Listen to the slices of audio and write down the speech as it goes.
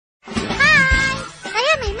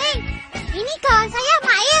Ini kawan saya,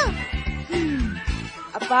 Mail.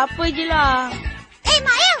 Apa-apa je lah.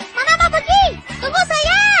 Mail, mana mau pergi? Tunggu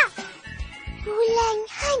saya. Bulan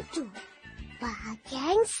Hantu,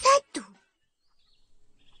 bahagian 1.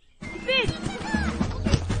 Upin!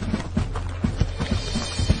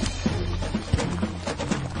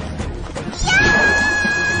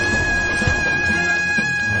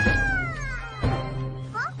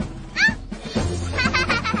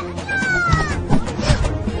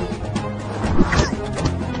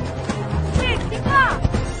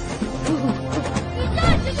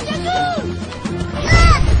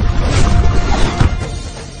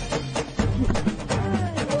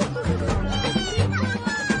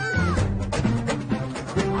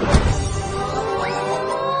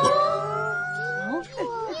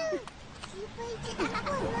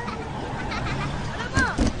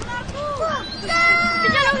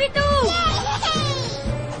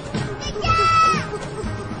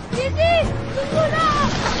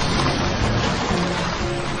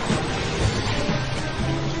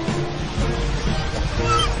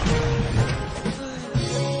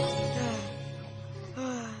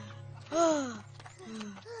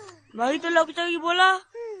 Mari tolong aku cari bola.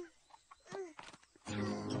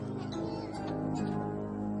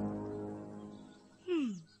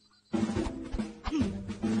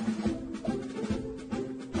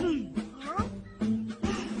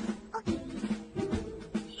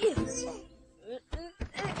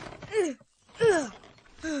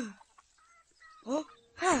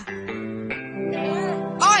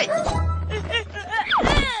 Oi!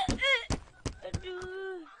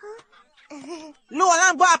 Lu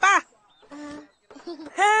orang buat apa?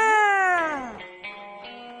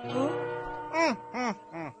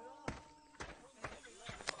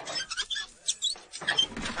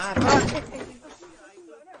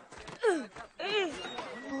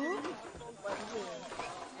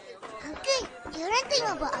 Uncle, diorang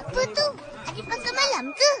tengah buat apa tu? Ada pasar malam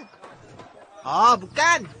ke? Oh,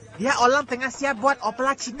 bukan. Dia orang tengah siap buat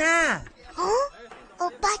opera Cina.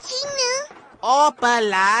 Opera Cina?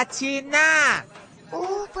 Opera Cina.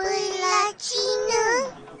 Opera Cina?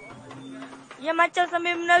 Yang macam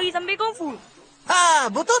sambil menari sambil kungfu.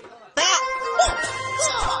 Betul. Tak.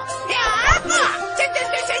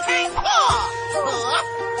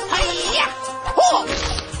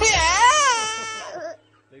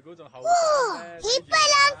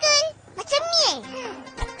 Hebatlah, Uncle. Macam ni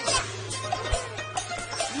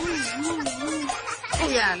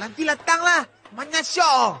Ya, nanti datanglah. Mana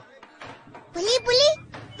syok. Boleh.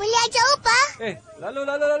 Boleh ajak Opa? Lalu.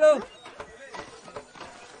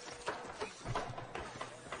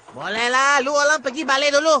 Bolehlah, lu orang pergi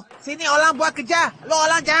balik dulu. Sini orang buat kerja. Lu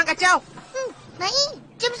orang jangan kacau. Main.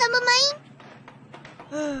 Jom sama main.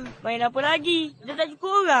 Main apa lagi? Dah tak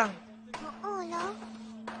cukup orang. Oh lah.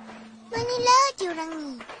 Manalah diorang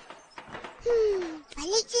ni?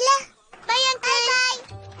 Balik je lah. Bye, Uncle. Bye.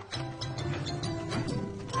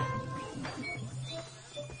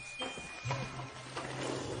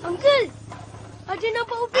 Uncle, ada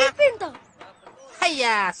nampak Upin Ipin tak?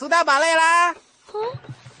 Haiya, sudah baliklah.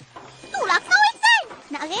 Itulah kau, Ikan.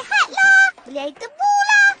 Nak rehat lah. Beli air tebu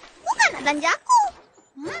lah. Bukan nak belanja aku.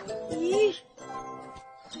 Ih.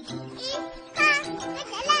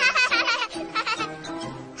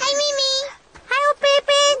 Hai, Mimi. Hai, Upin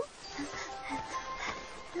Ipin.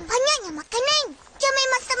 Banyaknya makanan. Jom main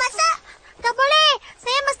masak-masak. Tak boleh.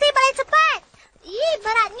 Saya mesti balik cepat.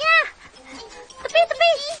 Beratnya.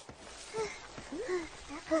 Tepi.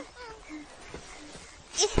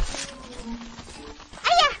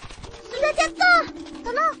 Ayah, sudah jatuh.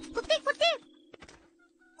 Tolong, kutip.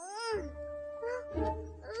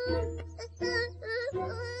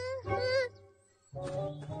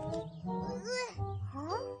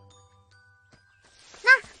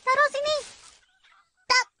 Nah, taruh sini.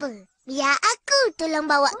 Tak apa, biar aku tolong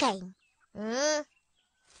bawakan.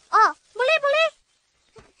 Oh, boleh.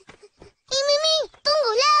 Mimi,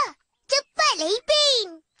 tunggulah. Cepatlah, Ipin.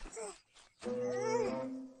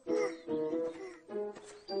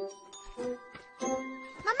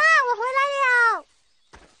 Mama, 我回来了。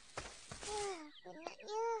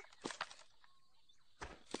penatnya.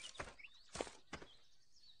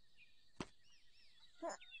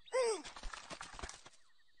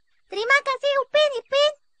 Terima kasih, Upin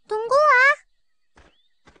Ipin. Tunggu, ah.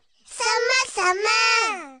 Sama-sama.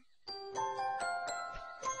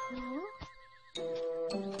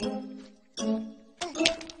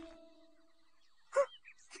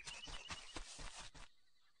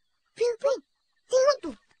 Pin, tengok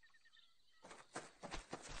tu.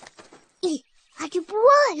 Ada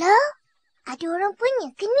buah lah. Ada orang punya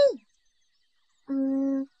ke ni?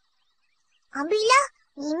 Ambillah.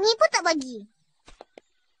 Ini pun tak bagi.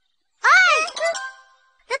 Oi!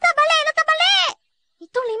 Letak balik, letak balik.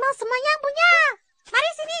 Itu limau semayang punya.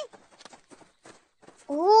 Mari sini.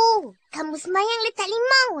 Oh, kamu semayang letak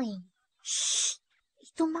limau Shh.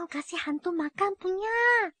 Itu mau kasih hantu makan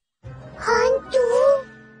punya. Hantu?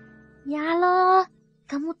 Yalah,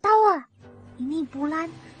 kamu tahu ini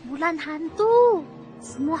bulan hantu.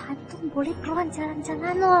 Semua hantu boleh keluar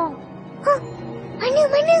jalan-jalan loh. Hah?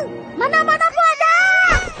 Mana pun ada.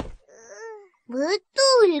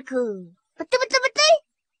 Betul ke? Betul.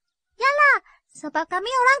 Yalah, sebab kami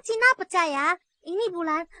orang Cina percaya ini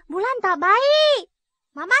bulan tak baik.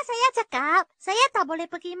 Mama saya cakap, saya tak boleh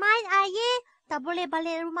pergi main air, tak boleh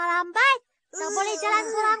balik rumah lambat, tak boleh jalan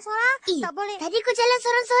sorang-sorang, tak boleh... Tadi kau jalan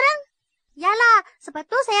sorang-sorang? Yalah, sebab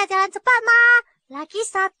tu saya jalan cepat, Ma. Lagi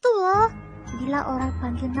satu, bila orang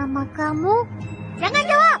panggil nama kamu, jangan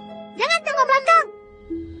jawab, jangan tengok belakang.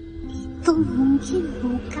 Itu mungkin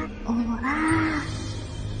bukan orang.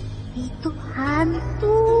 Itu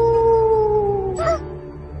hantu.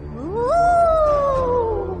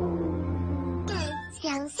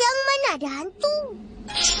 Siang-siang mana ada hantu?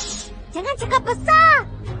 Jangan cakap besar.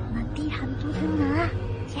 Nanti hantu dengar.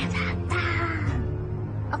 Dia datang.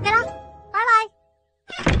 Okeylah. Bye-bye.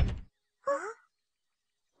 Huh?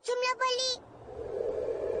 Jomlah balik.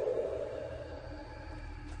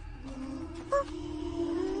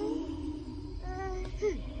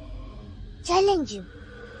 Jalan je.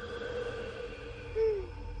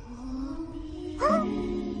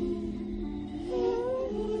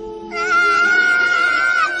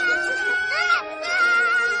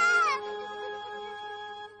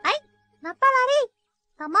 Kenapa lari?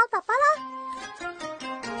 Tak mau tak apalah.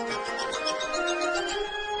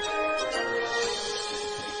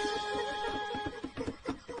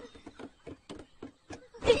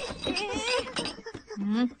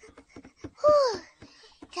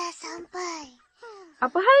 Dah sampai.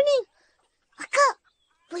 Apa hal ni? Akak,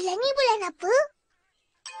 bulan ni bulan apa?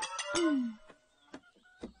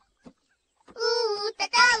 Tak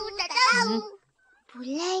tahu.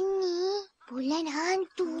 Bulan ni bulan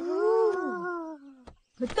hantu.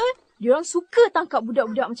 Betul? Diorang suka tangkap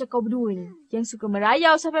budak-budak macam kau berdua ni. Yang suka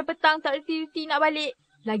merayau sampai petang tak reti-reti nak balik.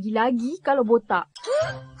 Lagi-lagi kalau botak.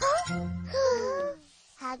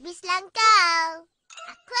 Habislah kau.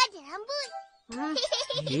 Aku ada rambut.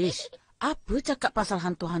 Ish, apa cakap pasal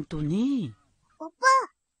hantu-hantu ni? Opa,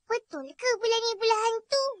 betul ke bulan ni bulan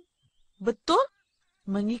hantu? Betul?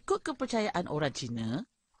 Mengikut kepercayaan orang Cina,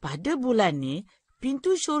 pada bulan ni,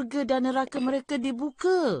 pintu syurga dan neraka mereka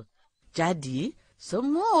dibuka. Jadi,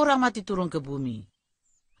 semua orang mati turun ke bumi.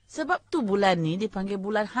 Sebab tu bulan ni dipanggil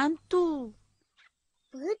bulan hantu.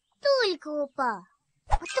 Betul ke, Opa?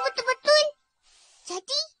 Betul.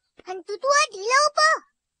 Jadi, hantu tu adalah Opa?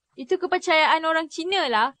 Itu kepercayaan orang Cina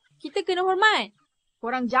lah. Kita kena hormat.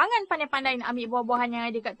 Korang jangan pandai-pandai nak ambil buah-buahan yang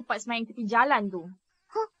ada kat tempat semayang tepi jalan tu.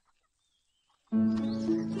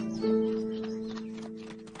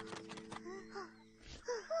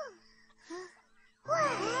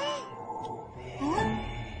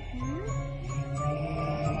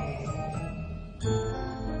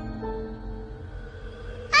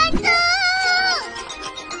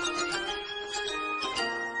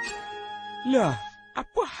 Lah,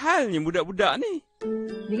 apa halnya budak-budak ni?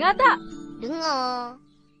 Dengar tak? Dengar.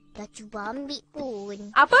 Dah cuba ambil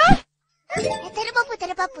pun. Apa? Tak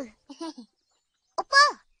ada apa-apa. Opa,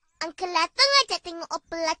 Uncle Latang ajak tengok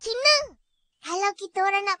opera Cina. Kalau kita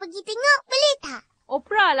orang nak pergi tengok, boleh tak?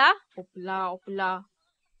 Opera lah. Opera.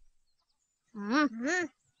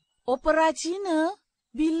 Opera Cina?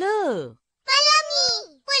 Bila? Malam ni.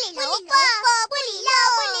 Bolehlah, Opa.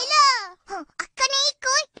 Bolehlah. Akan nak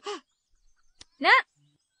ikut. Nak?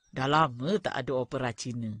 Dah lama tak ada opera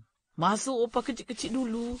Cina. Masuk opera kecil-kecil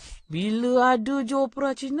dulu. Bila ada je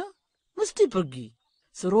opera Cina, mesti pergi.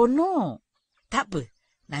 Seronok. Tak apa,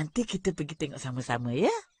 nanti kita pergi tengok sama-sama ya.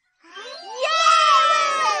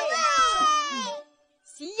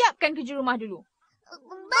 Siapkan kerja rumah dulu.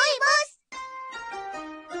 Baik, bos.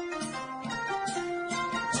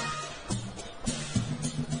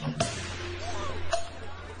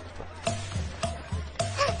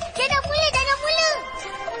 Dah nak mula.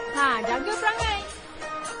 Jaga perangai.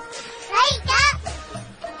 Baik, Kak.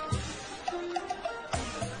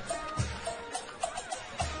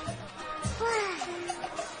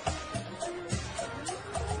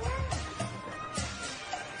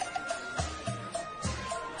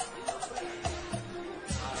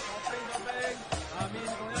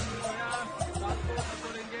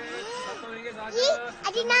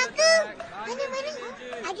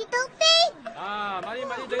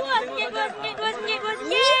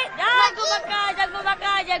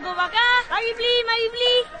 jagung bakar. Mari beli, mari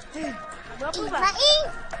beli. Berapa, Pak? Mak,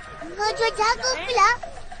 kau jual jagung pula?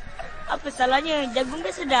 Apa salahnya? Jagung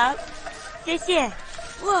dah sedap. Sia-sia.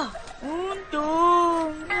 Wah,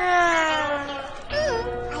 untung.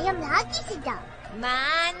 Ayam lagi sedap.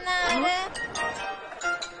 Mana dah?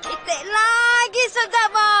 Itik lagi sedap,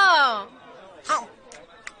 bang.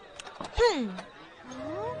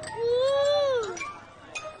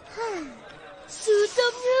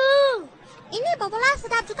 Sedapnya. Ini bobola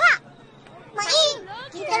sedap juga. Mak,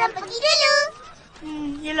 kita nak pergi dulu.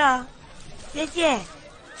 Yelah. Sia-sia.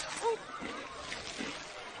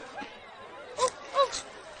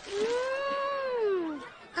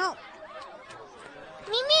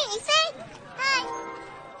 Mimi, Isai. Hai.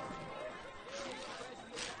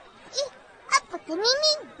 Apa tu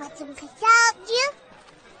Mimi? Macam kecap je.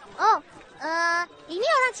 Oh, ini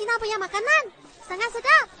orang Cina punya makanan. Sangat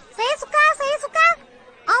sedap. Saya suka, saya suka.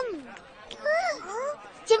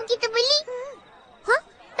 Jom kita beli. Hah?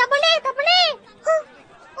 Tak boleh, tak boleh.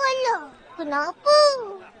 Alah, kenapa?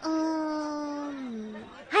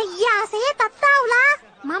 Hayya, saya tak tahulah.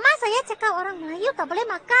 Mama saya cakap orang Melayu tak boleh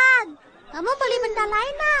makan. Kamu beli benda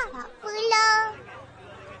lain lah. Tak apalah.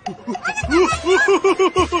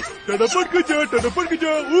 Tak dapat kerja, tak dapat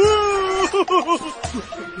kerja.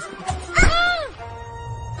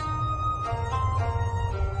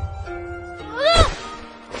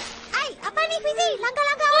 Ai, apa ni Fizi?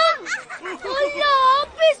 Langgar-langgar orang. Alah,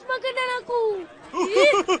 habis makanan aku.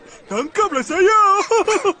 Tangkaplah saya.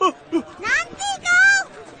 Nanti kau.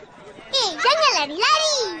 Jangan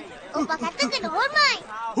lari-lari. Opa kata kena hormat.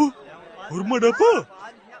 Hormat apa?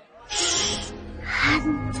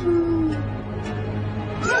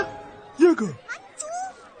 Ya ke?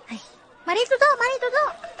 Mari duduk, mari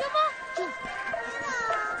duduk.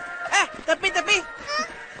 Tepi, tepi.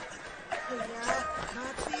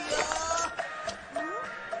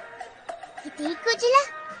 Kita ikut je lah.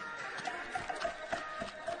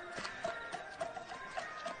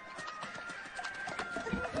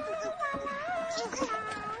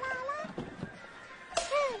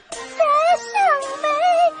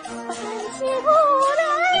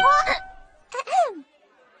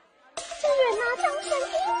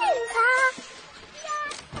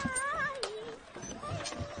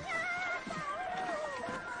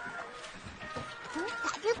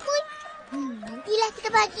 Tak ada pun. Nantilah kita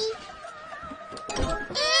bagi.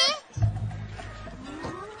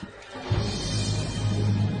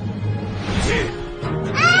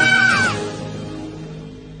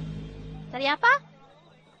 Cari apa?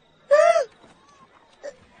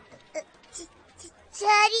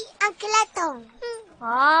 Cari Uncle Latong.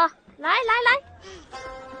 Oh, lai, lai, lai.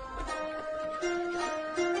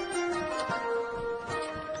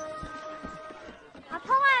阿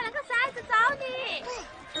通啊，那个小孩子找你。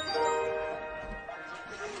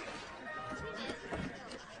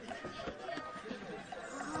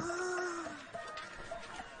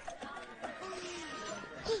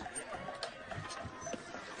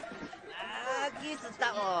Lagi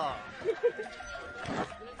sedap oh.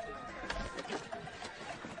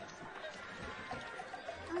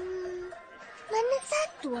 Mana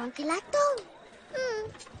satu Uncle Latong?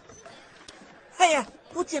 哎呀，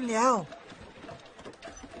不见了。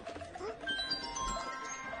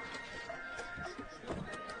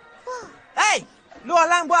Hei, lu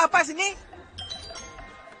orang buat apa sini?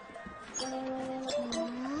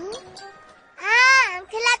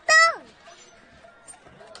 Uncle Latong.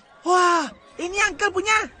 Wah, ini uncle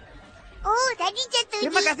punya. Oh, tadi jatuh.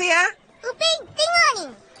 Terima kasih ya. Upin, tengok ni.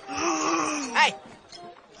 Hei,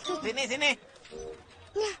 sini, sini.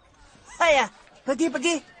 Saya, pergi.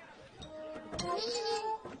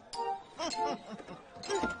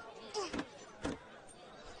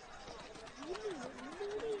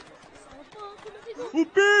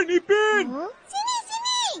 Upin Ipin.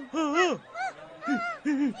 Sini.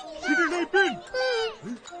 Sini lah Ipin.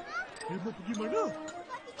 Dia mau pergi mana?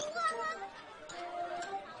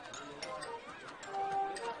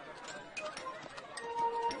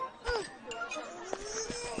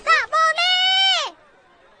 Tak boleh.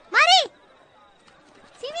 Mari.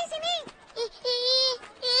 Sini.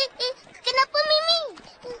 Kenapa Mimi?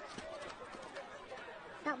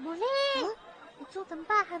 Tak boleh. Itu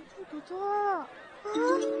tempat hantu duduk.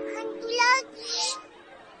 Hantu lagi.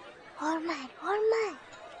 Hormat.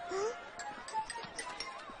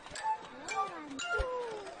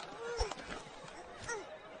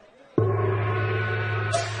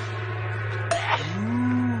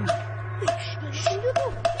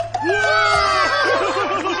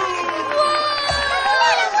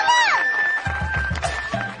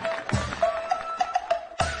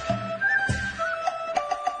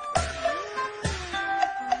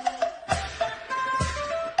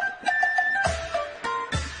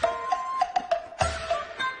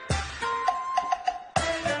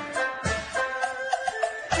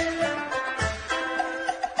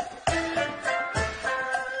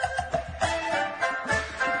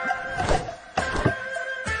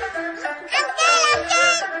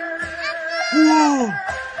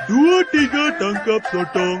 Tangkap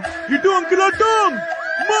sotong. Itu Uncle Otong.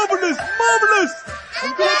 Marvelous, marvelous.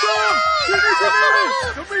 Uncle Otong, sini, sini.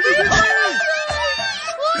 Kami di sini.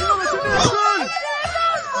 Tengok sini, Uncle.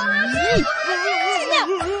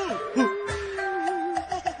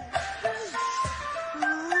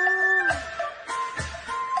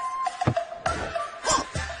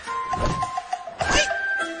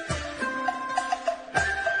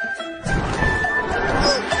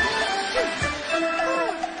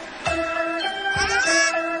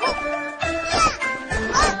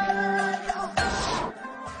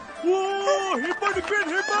 Wah, hebat Ipin,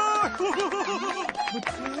 hebat.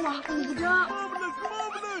 Wah, budak. Marvelous,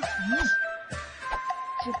 marvelous.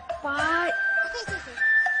 Cepat.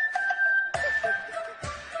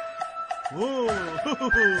 Oh.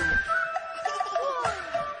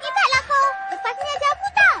 Hebatlah kau. Lepas ni ajar aku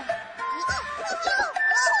tau.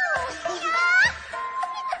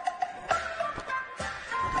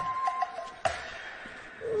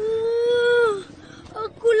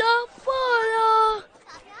 Aku lapar lah.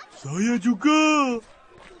 Saya juga.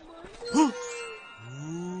 Huh?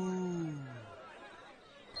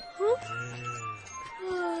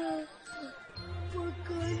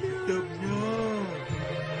 Sedapnya.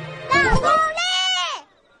 Tak boleh.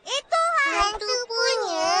 Itu hantu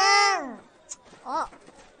punya. Oh,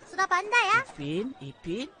 sudah pandai ya? Ipin,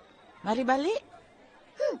 Ipin, mari balik.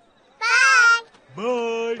 Bye.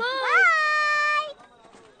 Bye. Bye.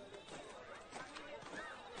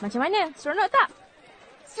 Macam mana? Seronok tak?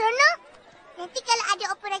 Seronok. Nanti kalau ada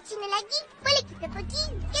opera Cina lagi, boleh kita pergi.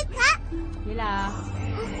 Ya, Kak? Yelah.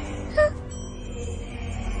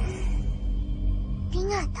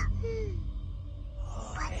 Dengar tak?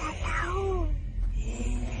 Patah tahu.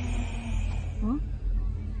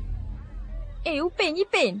 Upin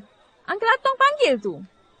Ipin. Uncle Atong panggil tu.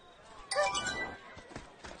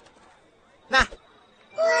 Nah,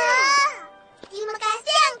 Wah. Terima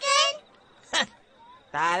kasih, Uncle.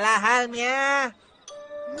 taklah halnya.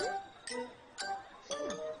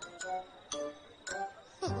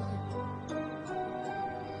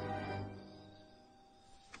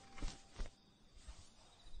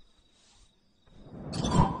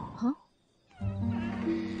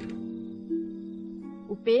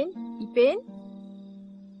 Upin, Ipin.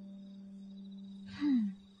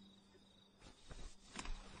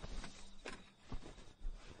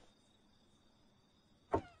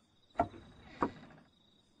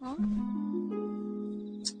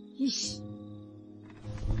 Ish.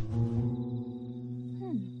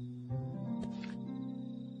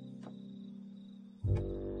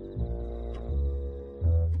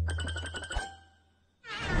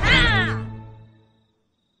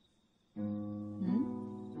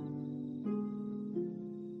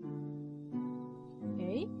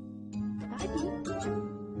 Okay. Tadi.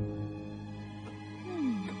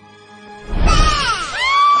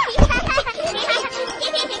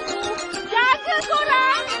 Jaga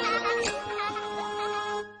korang.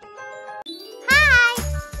 嗨，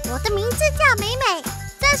我的名字叫美美，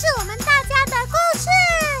这是我们大家的故事。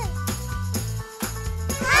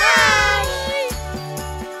Hai.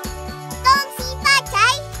 Kongsi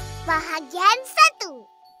pakai bahagian 1.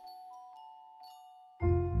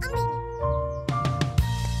 Ambil ni.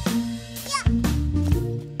 Ya.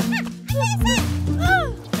 Ayo, Isan.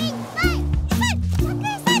 Ipin, Isan. Isan,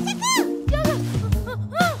 jaga, Isan, jaga.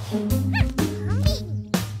 Ambil ni.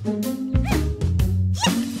 Ya. Isan.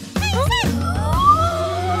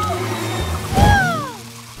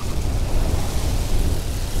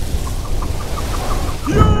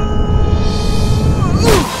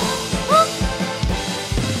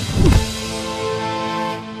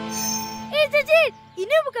 Cicit,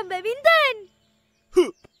 ini bukan badminton.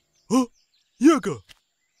 Huh? Ya ke?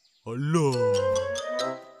 Alah.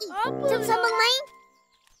 Jom sambung main.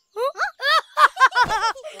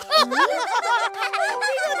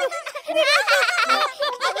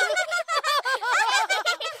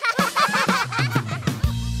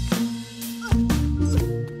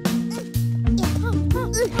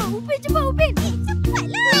 Upin, cepat Upin.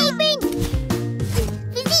 Cepatlah. Ipin.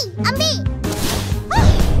 Fizi, ambil.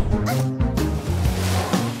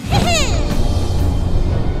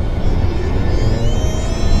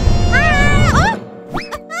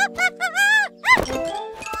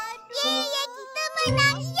 Yeay, kita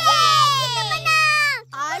menang. Yeay, kita menang.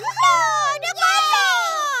 Alah, dia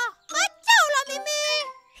kalah. Kacaulah Mimi.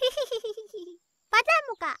 Padan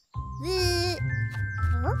muka.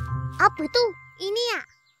 Huh? Apa tu? Ini ya.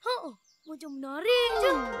 Macam menarik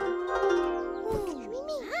je.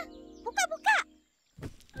 Mimi. Buka.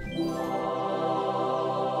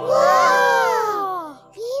 Wah.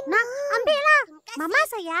 Nak, ambillah. Mama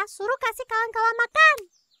saya suruh kasih kawan-kawan makan.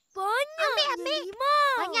 Banyak. Ambil.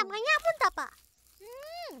 Banyak-banyak pun tak apa.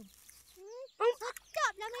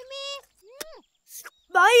 Sedaplah, Mimi.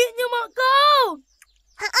 Baiknya mak kau.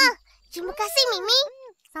 Terima kasih, Mimi.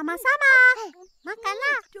 Sama-sama.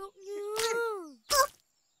 Makanlah.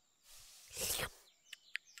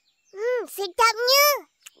 Sedapnya.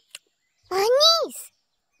 Manis.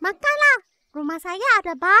 Makanlah. Rumah saya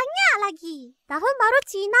ada banyak lagi. Tahun baru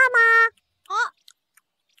Cina, Ma. Oh.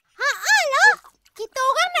 Loh. Kita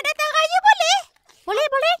orang nak datang raya boleh?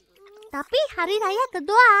 Boleh. Tapi hari raya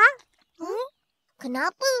kedua.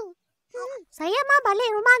 Kenapa? Saya mau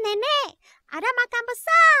balik rumah nenek. Ada makan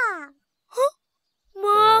besar.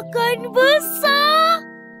 Makan besar.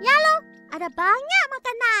 Ya loh, ada banyak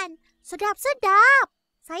makanan. Sedap-sedap.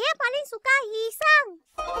 Saya paling suka hisang.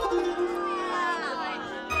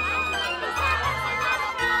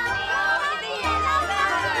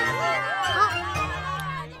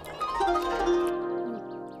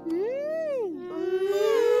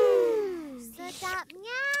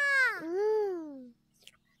 Sedapnya.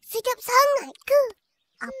 Sedap sangat ke?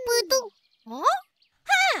 Apa tu?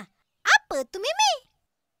 Apa tu, Mimi?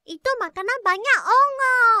 Itu makanan banyak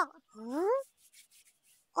ongok.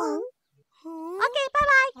 Okey,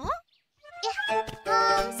 bye-bye. Ya.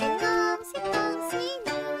 Kongsi,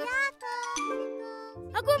 sini ya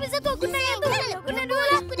kong. Aku ambil satu. Aku nak yang tu. Aku nak dua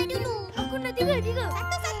lah. Aku dah dulu. Aku nak tiga.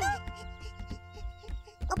 Satu.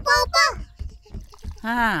 Apa?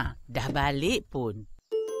 Dah balik pun.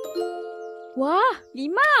 Wah,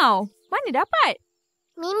 limau. Mana dapat?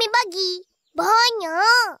 Mimi bagi.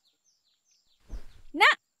 Banyak.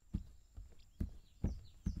 Nak?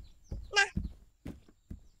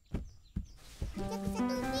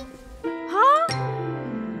 Satu ni.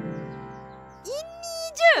 Ini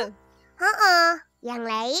je. Yang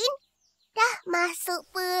lain dah masuk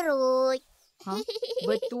perut.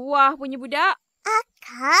 Bertuah punya budak.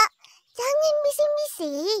 Kak, jangan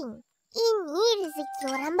bising-bising. Ini rezeki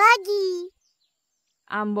orang bagi.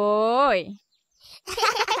 Amboi.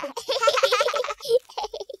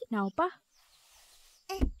 Nak apa?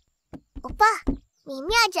 Opa,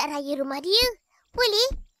 Mimi ajak raya rumah dia. Boleh?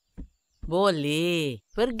 Boleh.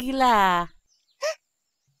 Pergilah.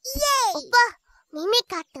 Yeay! Opa, Mimi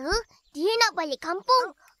kata dia nak balik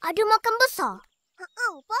kampung. Ada makan besar.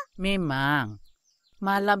 Opa. Memang.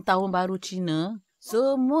 Malam tahun baru Cina,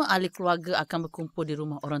 semua ahli keluarga akan berkumpul di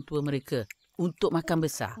rumah orang tua mereka untuk makan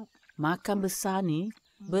besar. Makan besar ni,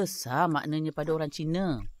 besar maknanya pada orang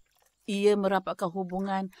Cina. Ia merapatkan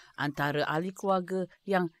hubungan antara ahli keluarga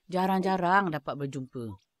yang jarang-jarang dapat berjumpa.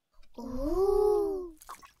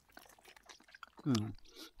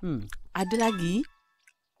 Ada lagi?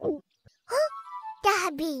 Dah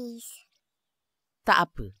habis. Tak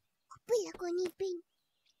apa. Apa yang kau ni, Pin?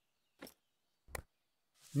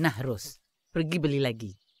 Nah, Ros. Pergi beli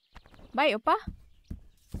lagi. Baik, Opa.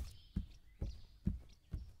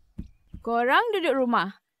 Korang duduk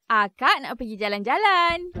rumah. Akak nak pergi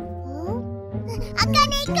jalan-jalan. Akak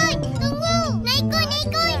nak ikut. Tunggu. Nak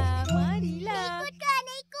ikut. Marilah. Nak ikut, Kak.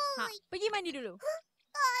 Nak ikut. Pergi mandi dulu.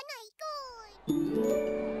 Nak ikut.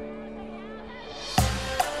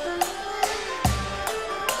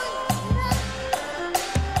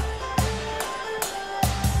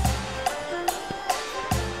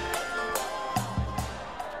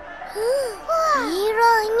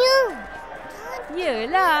 Merahnya.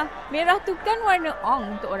 Yelah, merah tu kan warna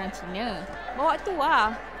ong untuk orang Cina. Bawa tu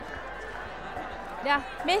lah. Dah,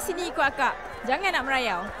 main sini ikut akak. Jangan nak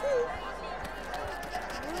merayau.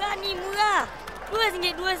 Murah ni, murah.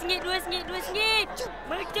 RM2.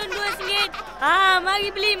 Mercun RM2. Mari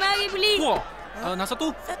beli. Wah, nak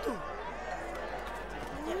satu? Satu.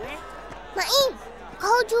 Main,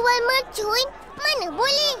 kau jual mercun? Mana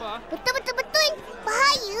boleh? Betul.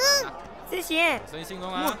 Bahaya. Sesian. Sing-sing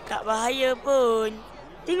Tak bahaya pun.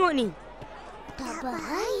 Tengok ni. Tak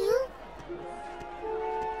bahaya.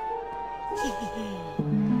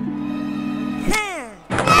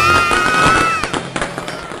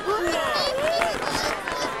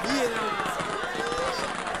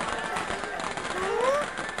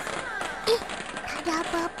 Tak ada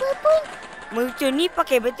apa-apa pun. Mercun ni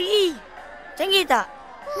pakai bateri. Canggih tak?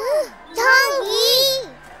 Canggih.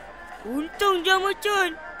 Untung jual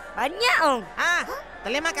mercun. Banyak ong.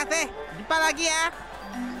 Terima kasih. Jumpa lagi ya.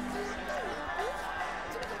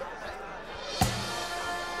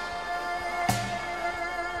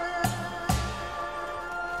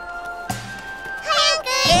 Hai,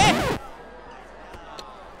 Uncle.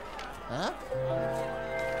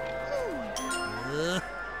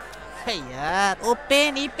 Hayat,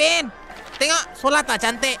 Upin Ipin. Tengok, solat tak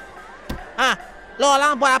cantik. Lo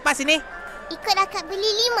orang buat apa sini? Ikut akak beli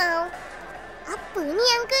limau. Apa ni,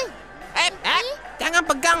 Uncle? Jangan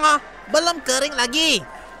pegang oh. Belum kering lagi.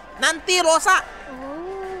 Nanti rosak.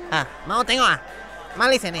 Mau tengok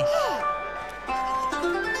Mari sini.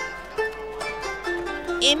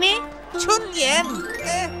 Ini Chunlian.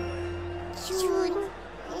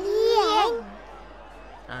 Chunlian.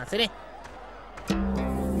 Sini.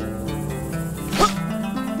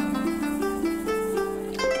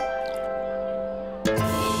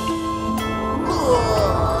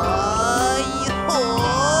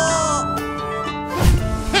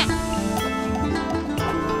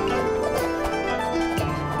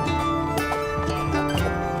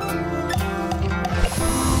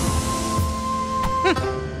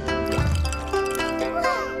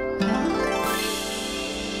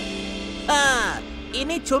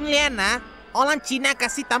 Ini Chunlian orang Cina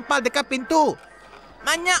kasih tampal dekat pintu.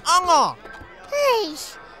 Banyak ong.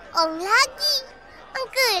 Heish, ong lagi.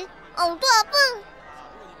 Uncle, ong tu apa?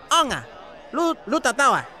 Ong Lu tak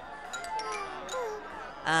tahu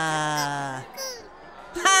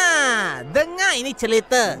dengar ini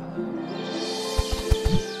cerita.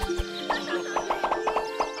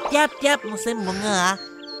 Tiap-tiap musim bunga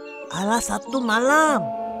ala satu malam,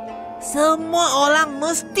 semua orang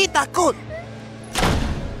mesti takut.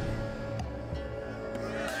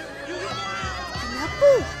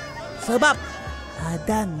 Kenapa? Sebab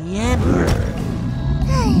ada Nian.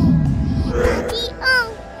 Tadi ong,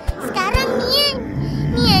 sekarang Nian.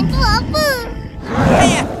 Nian tu apa?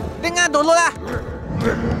 Dengar dululah.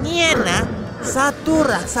 Nian satu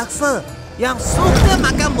raksasa yang suka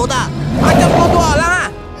makan budak. Macam bodoh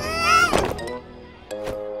orang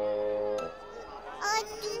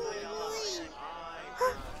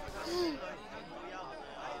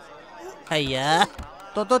Ayah,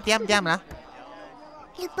 Toto diam-diam lah.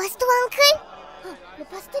 Lepas tu, Uncle.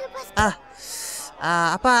 Lepas tu.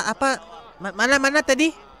 Mana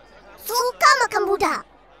tadi? Suka makan budak.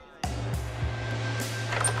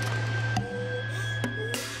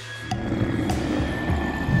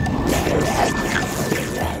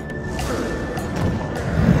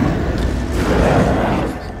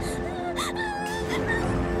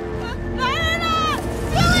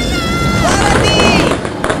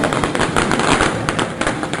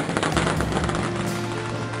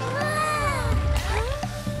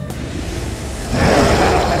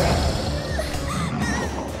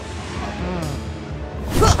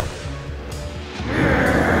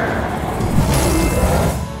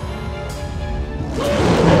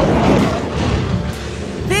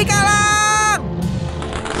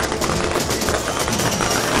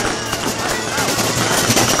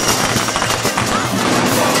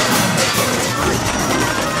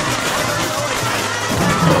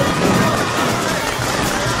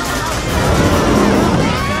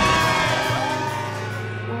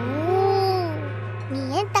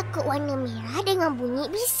 Warna merah dengan bunyi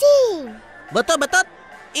bising. Betul.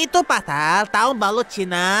 Itu pasal tahun baru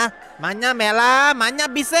Cina. Banyak merah, banyak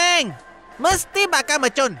bising. Mesti bakal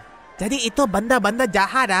mercun. Jadi itu benda-benda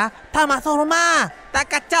jahat tak masuk rumah.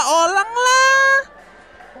 Tak kacau orang lah.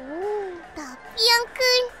 Tapi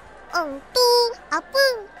Uncle, ong tu apa?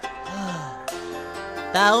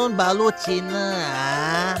 Tahun baru Cina.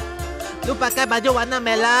 Lu pakai baju warna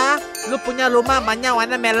merah. Lu punya rumah banyak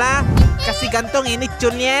warna merah. Kasih gantung ini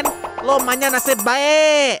Chunlian. Lo banyak nasib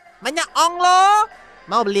baik. Banyak ong lo.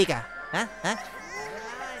 Mau beli kah?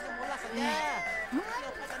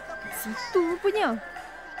 Situ punya.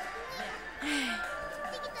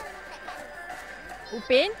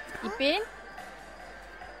 Upin, Ipin.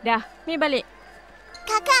 Dah, mi balik.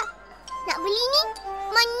 Kakak, nak beli ni?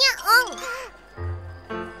 Banyak ong.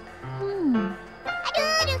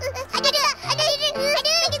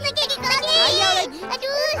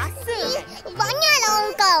 Banyaklah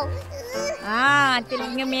ong kau.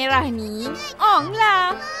 Telinga merah ni ong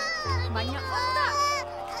lah. Banyak ong tak?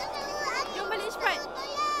 Jom balik cepat.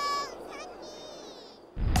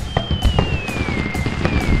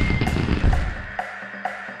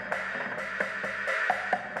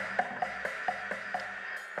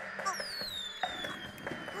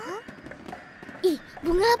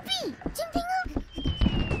 Bunga api. Jom tengok.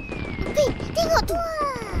 Tengok tu.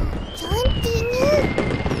 Cantiknya.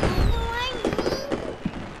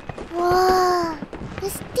 Wah,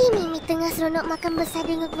 mesti Mimi tengah seronok makan bersama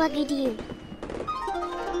dengan keluarga dia.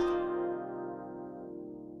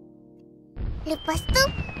 Lepas tu,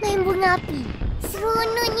 main bunga api.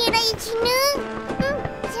 Seronoknya raya Cina.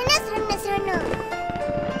 Seronok.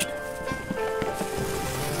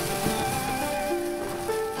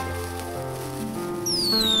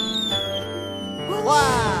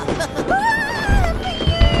 Wah.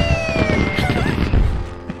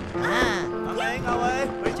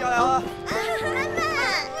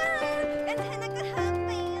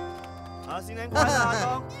 年快乐，阿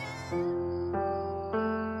东。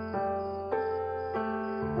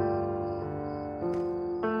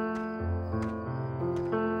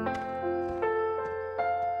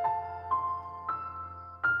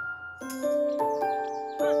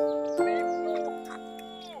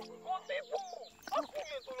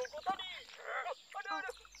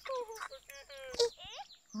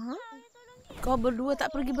 Kau berdua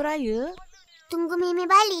tak pergi beraya? Tunggu Mimi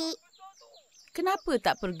balik. Kenapa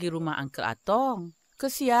tak pergi rumah Uncle Atong?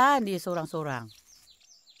 Kesian dia seorang-seorang.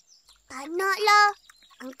 Tak naklah.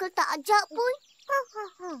 Uncle tak ajak pun.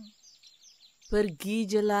 Pergi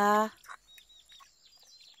je lah.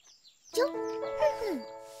 Jom.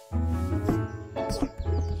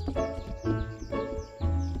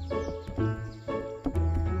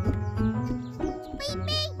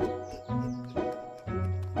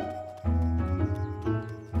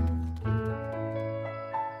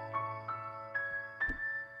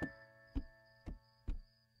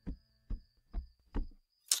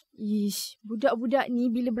 Ish, budak-budak ni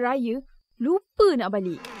bila beraya, lupa nak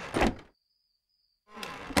balik.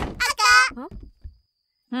 Akak.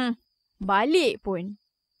 Balik pun.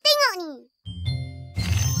 Tengok ni.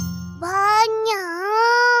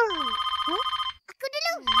 Banyak. Aku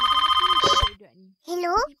dulu. Budak ni.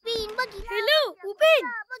 Hello? Ipin, bagilah. Hello, Upin.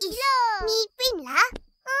 Bagilah. Ni Ipin lah.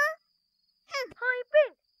 Hai, Upin.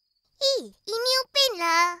 Ini Upin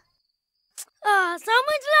lah.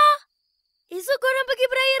 Sama je lah. Esok korang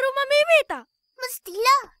pergi beraya rumah Mimi tak?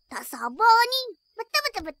 Mestilah. Tak sabar ni.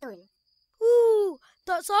 Betul.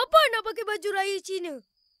 Tak sabar nak pakai baju raya Cina.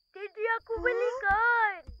 Jadi aku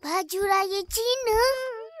belikan. Baju raya Cina?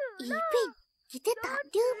 Ipin, kita tak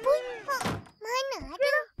ada pun. Mana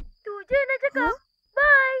ada? Tu je nak cakap.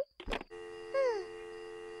 Bye.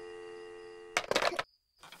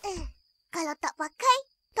 Kalau tak pakai,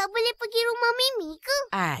 tak boleh pergi rumah Mimi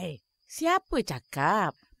ke? Ai, siapa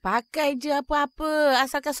cakap? Pakai je apa-apa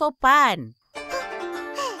asalkan sopan.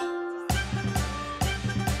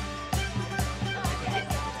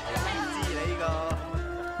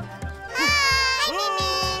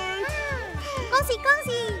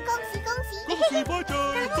 Kongsi. Kongsi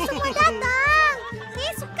bajai. Semua datang.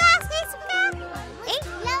 Saya suka.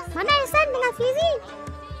 Mana Ihsan dengan Fizi?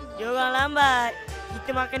 Diorang lambat. Kita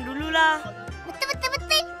makan dululah. Betul.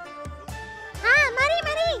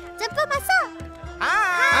 Mari. Jemput masuk.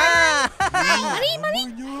 Mari.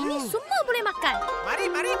 Ini semua boleh makan. Mari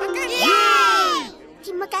makan.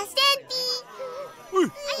 Terima kasih, Aunty.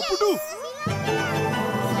 Apa tu?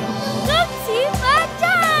 Kongsi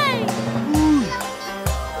bajai.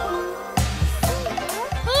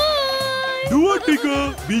 2,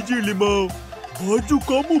 3, biji 5. Baju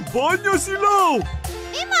kamu banyak silau.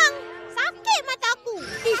 Memang sakit mataku.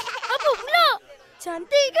 Apa pula?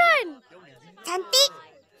 Cantik kan? Cantik,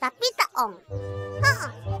 tapi tak ong.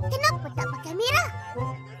 Kenapa tak pakai merah?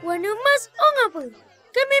 Warna emas ong apa?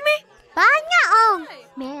 Kan Mimi? Banyak ong.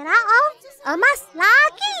 Merah ong, emas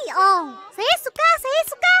lagi ong. Saya suka.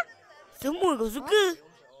 Semua kau suka.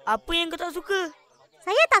 Apa yang kau tak suka?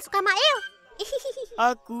 Saya tak suka Mail.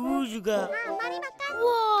 Aku juga. Mari makan.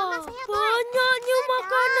 Wah, banyaknya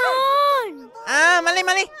makanan.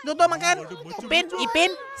 Mali. Duduk makan. Upin,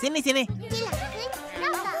 Ipin, sini. Sedapnya.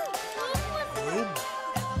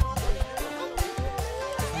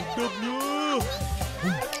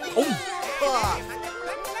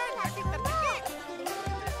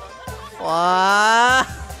 Wah.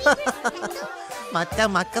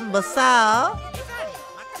 Makan besar.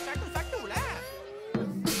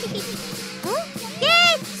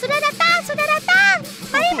 Geng, sudah datang.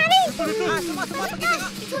 Mari. Semua pergi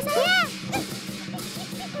tengok. Ikut saya.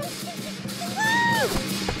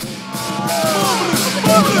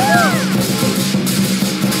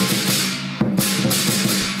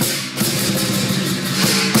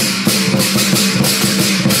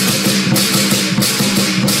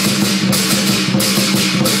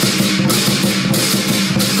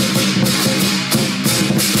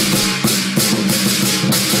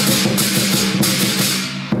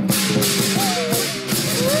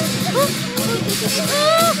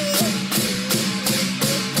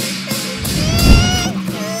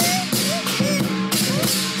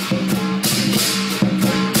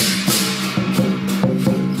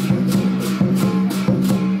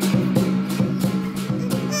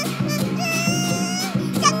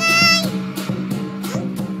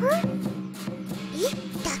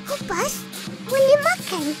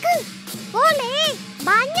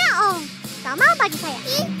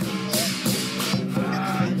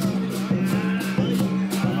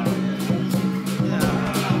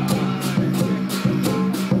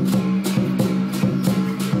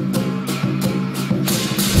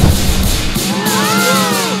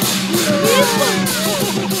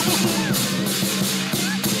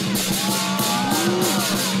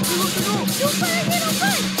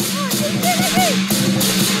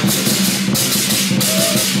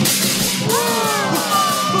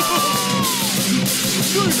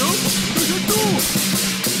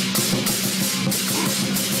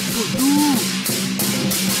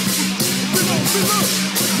 Habis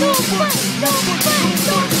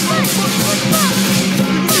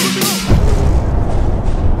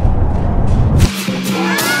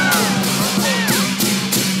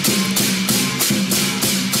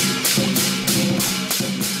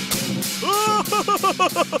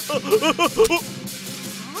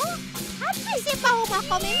sembah rumah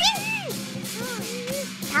kau, Mimi.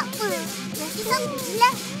 Tak apa. Nanti sambung je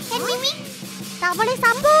lah. Kan, Mimi? Tak boleh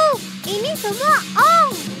sambung. Ini semua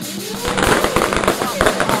Ong.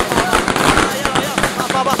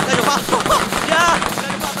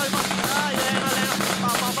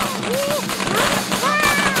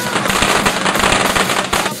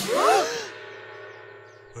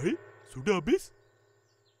 Hai, sudah habis?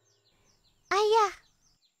 Ayah.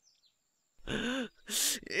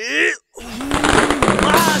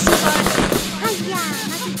 Ayah,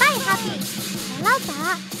 nasib baik habis. Kalau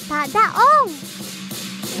tak ada Ong.